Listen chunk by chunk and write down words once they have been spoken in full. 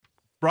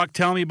Brock,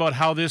 tell me about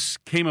how this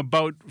came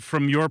about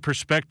from your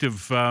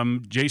perspective.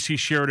 J.C.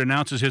 Sherritt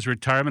announces his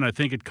retirement. I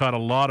think it caught a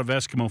lot of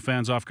Eskimo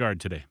fans off guard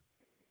today.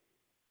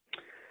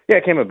 Yeah,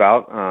 it came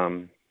about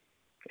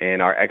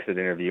in our exit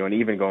interview, and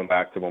even going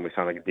back to when we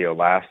signed the deal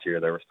last year,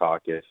 there was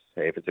talk if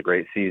it's a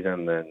great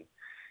season, then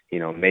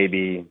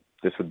maybe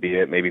this would be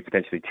it, maybe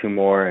potentially two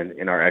more. And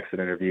in our exit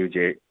interview,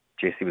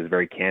 JC was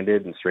very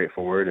candid and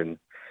straightforward, and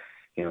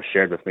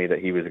shared with me that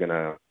he was going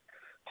to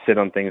sit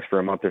on things for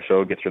a month or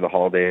so, get through the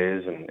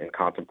holidays and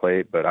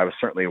contemplate. But I was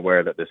certainly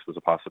aware that this was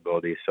a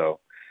possibility. So,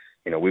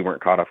 we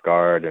weren't caught off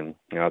guard. And,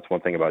 that's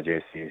one thing about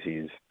JC is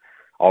he's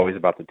always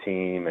about the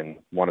team and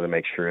wanted to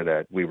make sure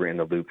that we were in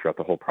the loop throughout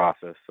the whole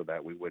process so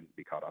that we wouldn't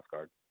be caught off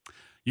guard.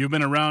 You've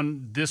been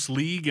around this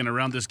league and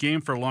around this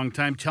game for a long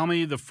time. Tell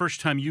me the first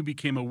time you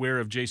became aware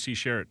of J.C.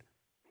 Sherritt.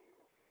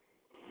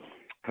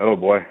 Oh,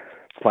 boy.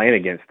 Playing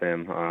against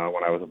him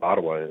when I was at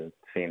Ottawa,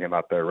 seeing him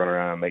out there run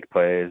around, make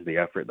plays, the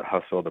effort, the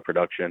hustle, the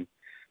production.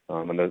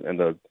 And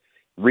the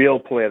real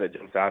play that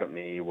jumps out at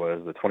me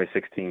was the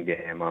 2016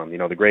 game.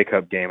 The Grey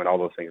Cup game and all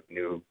those things,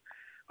 knew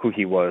who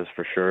he was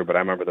for sure. But I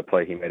remember the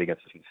play he made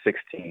against us in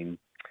 16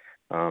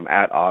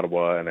 at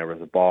Ottawa, and there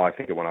was a ball, I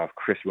think it went off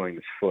Chris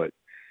Williams' foot.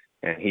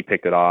 And he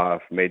picked it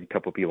off, made a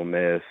couple people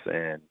miss,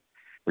 and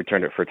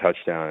returned it for a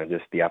touchdown. And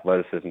just the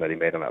athleticism that he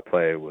made on that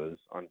play was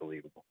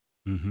unbelievable.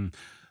 Mm-hmm.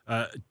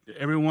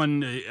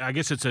 Everyone, I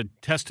guess it's a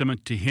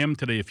testament to him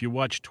today. If you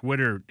watch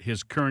Twitter,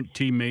 his current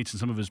teammates and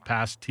some of his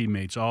past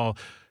teammates all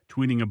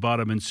tweeting about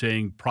him and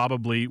saying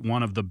probably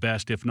one of the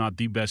best, if not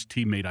the best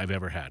teammate I've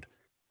ever had.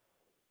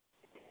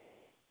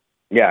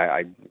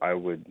 Yeah, I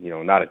would,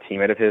 not a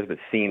teammate of his, but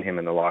seeing him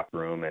in the locker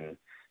room and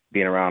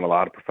being around a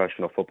lot of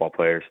professional football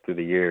players through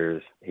the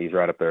years, he's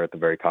right up there at the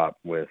very top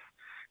with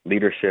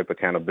leadership,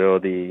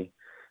 accountability,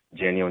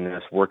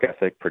 genuineness, work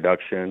ethic,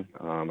 production.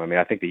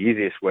 I think the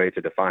easiest way to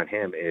define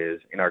him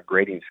is in our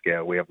grading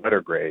scale, we have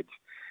letter grades,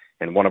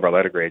 and one of our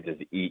letter grades is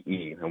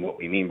EE. And what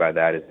we mean by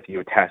that is if you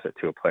attach it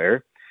to a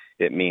player,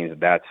 it means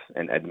that's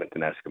an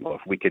Edmonton Eskimo.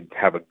 If we could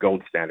have a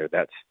gold standard,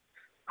 that's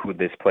who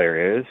this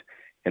player is.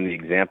 And the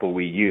example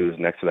we use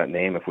next to that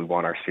name, if we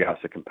want our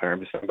scouts to compare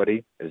him to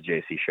somebody, is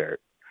J.C. Sherritt.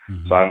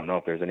 Mm-hmm. So I don't know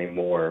if there's any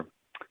more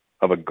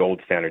of a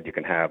gold standard you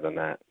can have than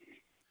that.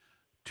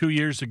 2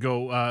 years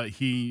ago,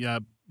 he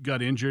got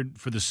injured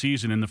for the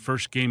season in the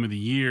first game of the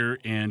year,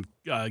 and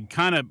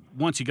kind of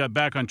once he got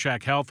back on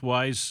track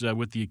health-wise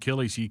with the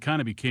Achilles, he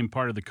kind of became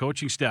part of the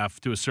coaching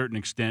staff to a certain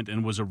extent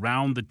and was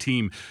around the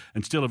team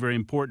and still a very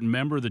important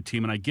member of the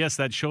team. And I guess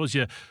that shows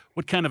you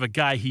what kind of a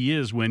guy he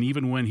is when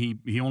even when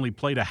he only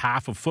played a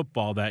half of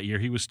football that year,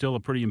 he was still a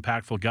pretty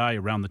impactful guy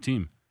around the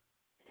team.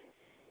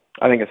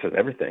 I think it says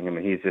everything.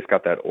 He's just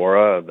got that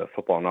aura, the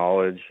football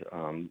knowledge,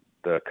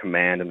 the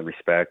command and the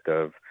respect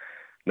of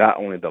not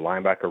only the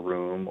linebacker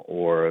room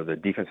or the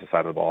defensive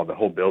side of the ball, the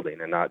whole building,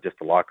 and not just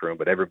the locker room,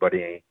 but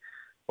everybody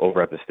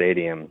over at the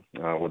stadium,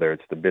 whether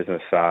it's the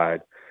business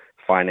side,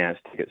 finance,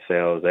 ticket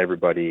sales,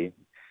 everybody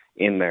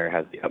in there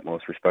has the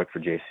utmost respect for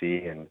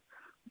JC, and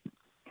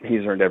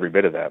he's earned every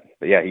bit of that.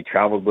 But yeah, he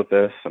traveled with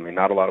us.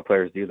 Not a lot of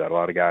players do that. A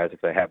lot of guys, if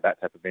they have that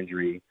type of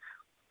injury,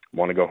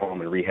 want to go home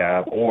and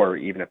rehab, or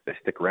even if they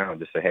stick around,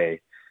 just say,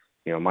 hey,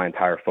 my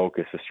entire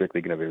focus is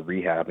strictly going to be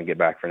rehab and get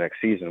back for next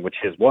season, which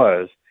his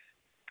was.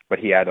 But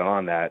he added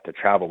on that to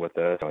travel with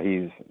us. I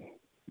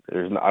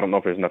don't know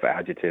if there's enough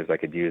adjectives I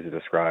could use to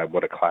describe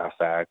what a class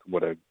act,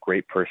 what a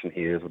great person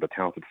he is, what a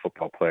talented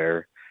football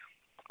player,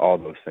 all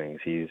those things.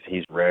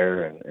 He's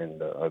rare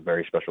and a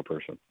very special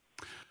person.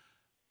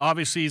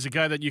 Obviously, he's a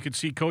guy that you could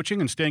see coaching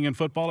and staying in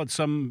football at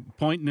some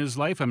point in his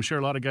life. I'm sure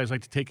a lot of guys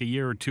like to take a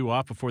year or two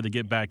off before they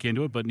get back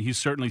into it, but he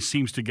certainly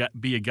seems to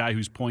be a guy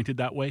who's pointed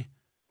that way.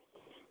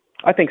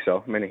 I think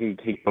so.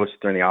 He coached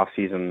during the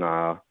off-season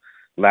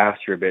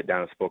last year a bit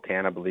down in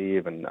Spokane, I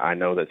believe, and I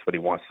know that's what he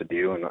wants to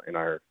do in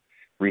our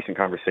recent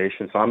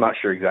conversation. So I'm not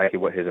sure exactly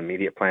what his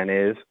immediate plan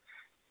is,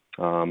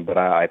 but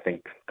I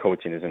think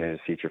coaching is in his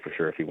future for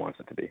sure if he wants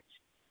it to be.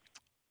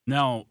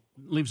 Now,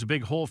 leaves a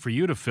big hole for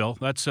you to fill.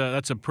 That's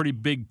a pretty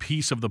big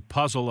piece of the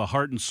puzzle, a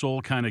heart and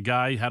soul kind of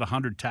guy. Had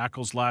 100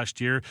 tackles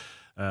last year,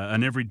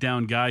 an every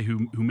down guy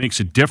who makes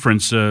a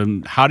difference.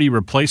 How do you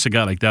replace a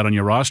guy like that on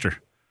your roster?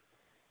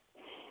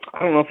 I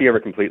don't know if you ever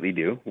completely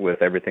do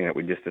with everything that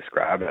we just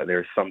described.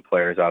 There's some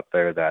players out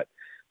there that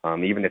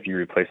even if you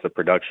replace the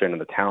production and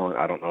the talent,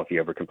 I don't know if you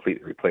ever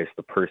completely replace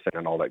the person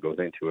and all that goes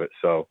into it.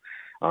 So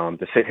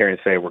to sit here and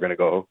say we're going to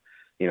go,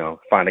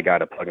 find a guy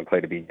to plug and play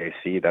to be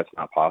JC, that's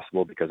not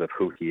possible because of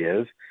who he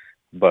is.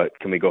 But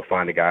can we go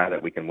find a guy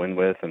that we can win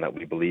with and that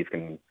we believe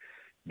can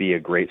be a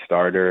great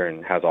starter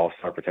and has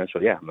all-star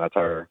potential? Yeah, and that's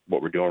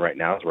what we're doing right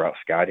now is we're out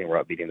scouting, we're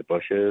out beating the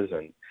bushes,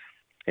 and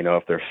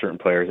if there's certain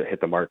players that hit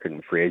the market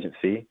in free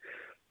agency,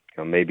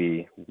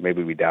 maybe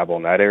we dabble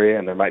in that area.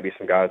 And there might be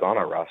some guys on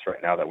our roster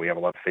right now that we have a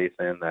lot of faith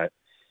in that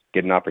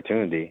get an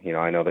opportunity.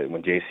 I know that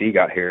when JC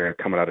got here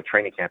coming out of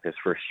training camp his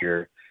first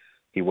year,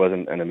 he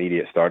wasn't an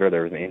immediate starter.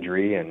 There was an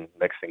injury, and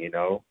next thing you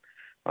know,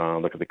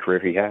 look at the career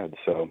he had.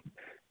 So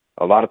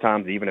a lot of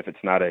times, even if it's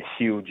not a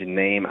huge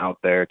name out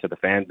there to the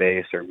fan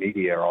base or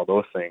media or all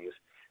those things,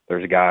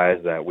 there's guys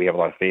that we have a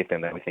lot of faith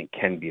in that we think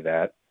can be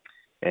that.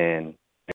 And